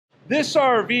This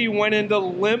RV went into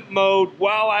limp mode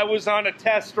while I was on a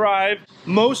test drive.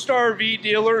 Most RV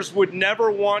dealers would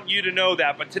never want you to know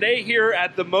that, but today here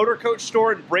at the Motor Coach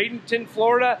store in Bradenton,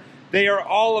 Florida, they are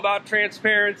all about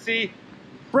transparency.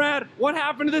 Brad, what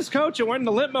happened to this coach? It went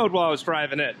into limp mode while I was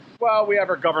driving it. Well, we have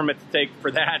our government to take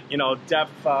for that. You know, DEF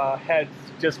heads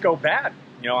just go bad,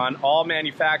 you know, on all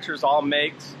manufacturers, all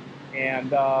makes.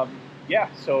 And yeah,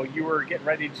 so you were getting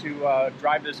ready to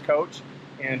drive this coach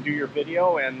and do your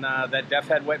video, and that DEF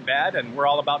head went bad, and we're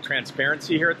all about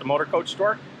transparency here at the Motor Coach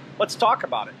store. Let's talk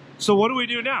about it. So what do we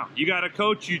do now? You got a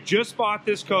coach, you just bought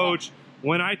this coach.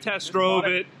 When I test drove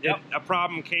it, yep, a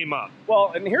problem came up.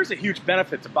 Well, and here's a huge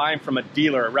benefit to buying from a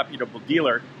dealer, a reputable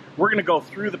dealer. We're going to go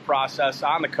through the process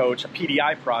on the coach, a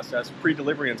PDI process,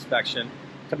 pre-delivery inspection,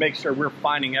 to make sure we're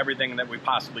finding everything that we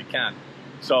possibly can.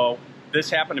 So this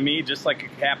happened to me just like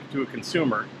it happened to a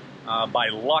consumer, by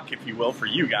luck, if you will, for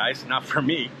you guys, not for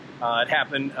me. It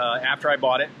happened after I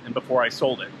bought it and before I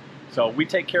sold it. So we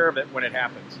take care of it when it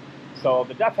happens. So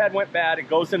the DEF head went bad, it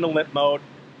goes into limp mode,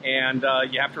 and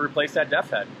you have to replace that DEF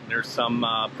head. There's some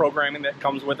programming that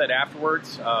comes with it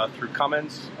afterwards through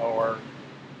Cummins or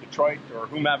Detroit or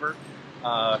whomever,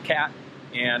 CAT,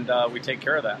 and we take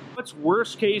care of that. What's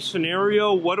worst case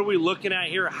scenario? What are we looking at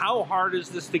here? How hard is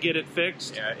this to get it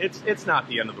fixed? Yeah, it's not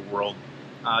the end of the world.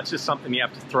 It's just something you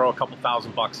have to throw a couple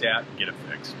 $1,000 at and get it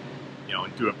fixed, you know,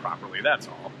 and do it properly, that's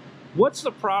all. What's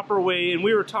the proper way? And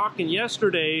we were talking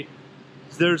yesterday,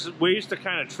 there's ways to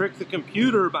kind of trick the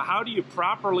computer, but how do you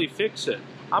properly fix it?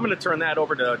 I'm going to turn that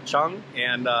over to Chung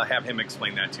and have him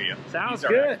explain that to you. Sounds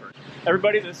good. Expert.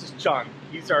 Everybody, this is Chung.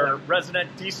 He's our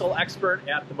resident diesel expert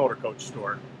at the Motor Coach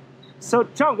store. So,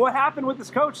 Chung, what happened with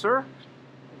this coach, sir?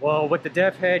 Well, with the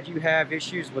DEF head, you have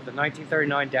issues with the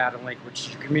 1939 data link, which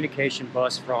is your communication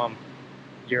bus from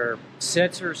your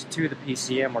sensors to the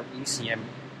PCM or ECM.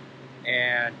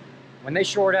 And when they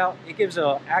short out, it gives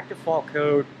an active fault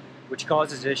code, which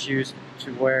causes issues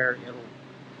to where it'll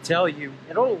tell you,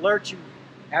 it'll alert you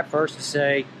at first to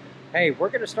say, hey, we're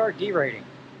going to start derating.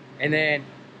 And then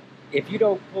if you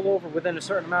don't pull over within a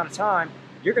certain amount of time,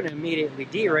 you're going to immediately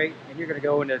derate and you're going to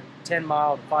go into 10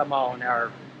 mile to 5 mile an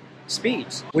hour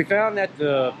speeds. We found that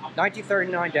the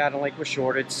 1939 data link was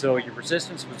shorted, so your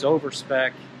resistance was over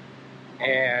spec,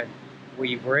 and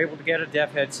we were able to get a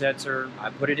DEF head sensor.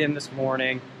 I put it in this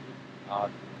morning.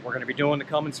 We're going to be doing the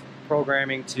Cummins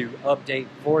programming to update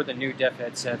for the new DEF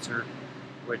head sensor,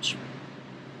 which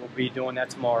we'll be doing that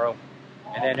tomorrow,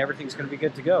 and then everything's going to be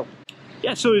good to go.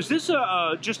 Yeah, so is this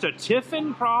just a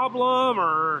Tiffin problem,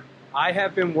 or? I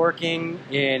have been working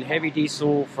in heavy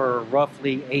diesel for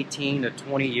roughly 18 to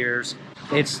 20 years.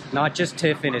 It's not just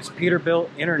Tiffin, it's Peterbilt,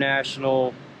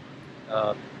 International,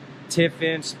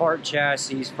 Tiffin, Spartan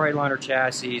chassis, Freightliner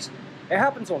chassis. It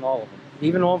happens on all of them.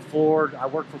 Even on Ford, I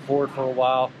worked for Ford for a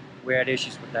while. We had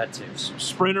issues with that too.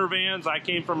 Sprinter vans, I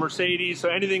came from Mercedes, so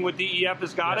anything with DEF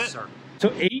has got it? Yes, sir.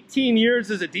 So 18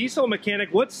 years as a diesel mechanic,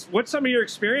 what's some of your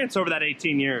experience over that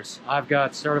 18 years? I've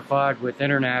got certified with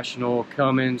International,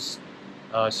 Cummins,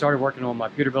 started working on my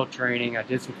Peterbilt training. I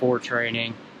did some Ford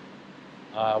training.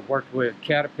 Worked with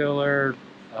Caterpillar,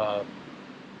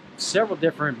 several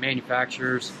different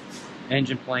manufacturers,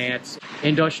 engine plants,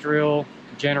 industrial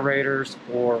generators,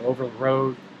 or over the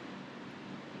road.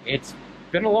 It's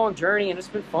been a long journey and it's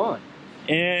been fun.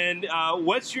 And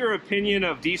what's your opinion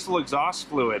of diesel exhaust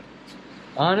fluid?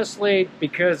 Honestly,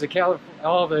 because of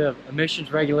all the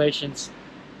emissions regulations,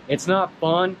 it's not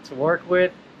fun to work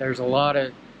with. There's a lot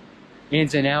of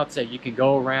ins and outs that you can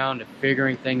go around and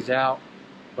figuring things out,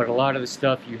 but a lot of the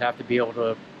stuff you have to be able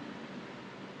to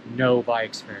know by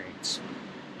experience.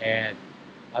 And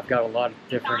I've got a lot of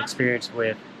different experience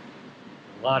with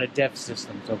a lot of DEF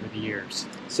systems over the years.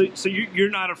 So you're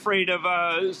not afraid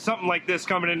of something like this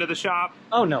coming into the shop?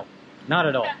 Oh no, not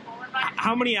at all.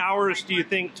 How many hours do you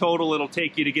think total it'll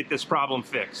take you to get this problem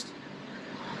fixed?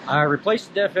 I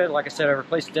replaced the DEF head. Like I said, I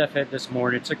replaced the DEF head this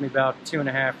morning. It took me about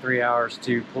 2.5 to 3 hours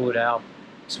to pull it out,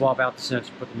 swap out the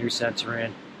sensor, put the new sensor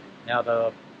in. Now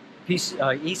the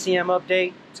ECM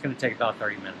update, it's going to take about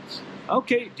 30 minutes.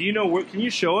 Okay, do you know where, can you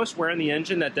show us where in the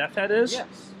engine that DEF head is?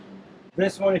 Yes.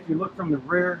 This one, if you look from the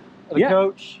rear of the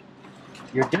coach,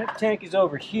 your DEF tank is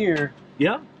over here.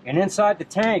 Yeah. And inside the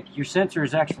tank, your sensor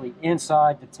is actually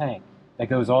inside the tank that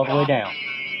goes all the way down.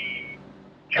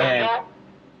 And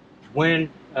when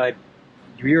it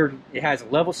has a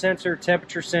level sensor,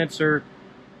 temperature sensor,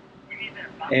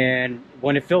 and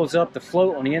when it fills up the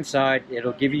float on the inside,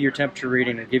 it'll give you your temperature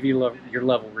reading, it'll give you your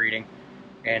level reading.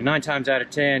 And 9 times out of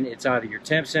 10, it's either your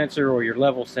temp sensor or your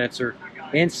level sensor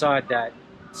inside that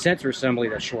sensor assembly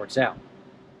that shorts out.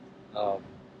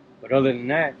 But other than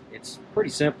that, it's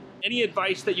pretty simple. Any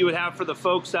advice that you would have for the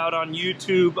folks out on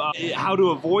YouTube, how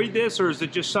to avoid this, or is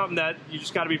it just something that you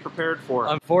just got to be prepared for?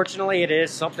 Unfortunately, it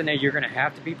is something that you're going to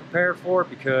have to be prepared for,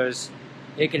 because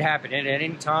it could happen at any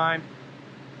time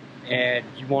and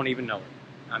you won't even know it.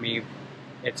 I mean,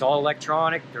 it's all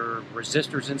electronic. There are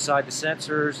resistors inside the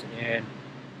sensors, and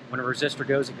when a resistor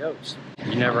goes, it goes.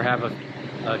 You never have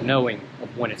a knowing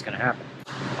of when it's going to happen.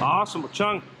 Awesome. Well,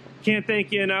 Chung, can't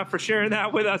thank you enough for sharing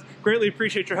that with us. Greatly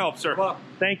appreciate your help, sir. Well,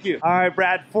 thank you. All right,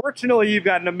 Brad. Fortunately, you've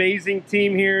got an amazing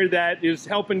team here that is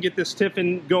helping get this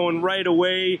Tiffin going right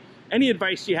away. Any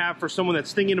advice you have for someone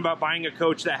that's thinking about buying a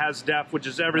coach that has DEF, which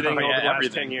is everything over the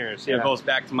last 10 years? Yeah. It goes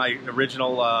back to my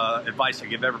original advice I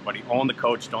give everybody. Own the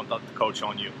coach, don't let the coach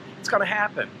own you. It's going to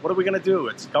happen. What are we going to do?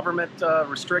 It's government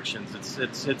restrictions.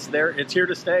 It's there. It's here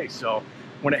to stay. So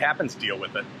when it happens, deal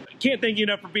with it. Can't thank you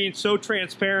enough for being so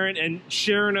transparent and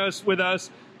sharing with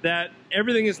us that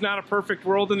everything is not a perfect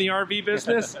world in the RV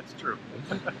business. That's true.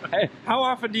 Hey, how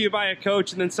often do you buy a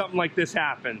coach and then something like this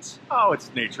happens? Oh,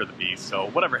 it's nature of the beast. So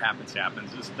whatever happens,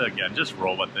 happens. Just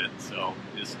roll with it. So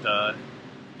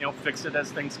fix it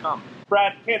as things come.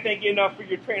 Brad, can't thank you enough for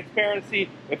your transparency.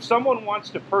 If someone wants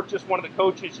to purchase one of the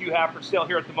coaches you have for sale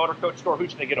here at the Motor Coach Store, who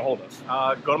should they get a hold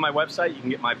of? Go to my website. You can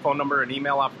get my phone number and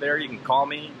email off there. You can call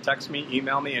me, text me,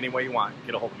 email me, any way you want.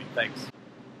 Get a hold of me. Thanks.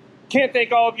 Can't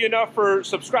thank all of you enough for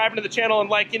subscribing to the channel and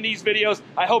liking these videos.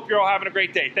 I hope you're all having a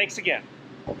great day. Thanks again.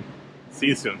 See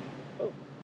you soon.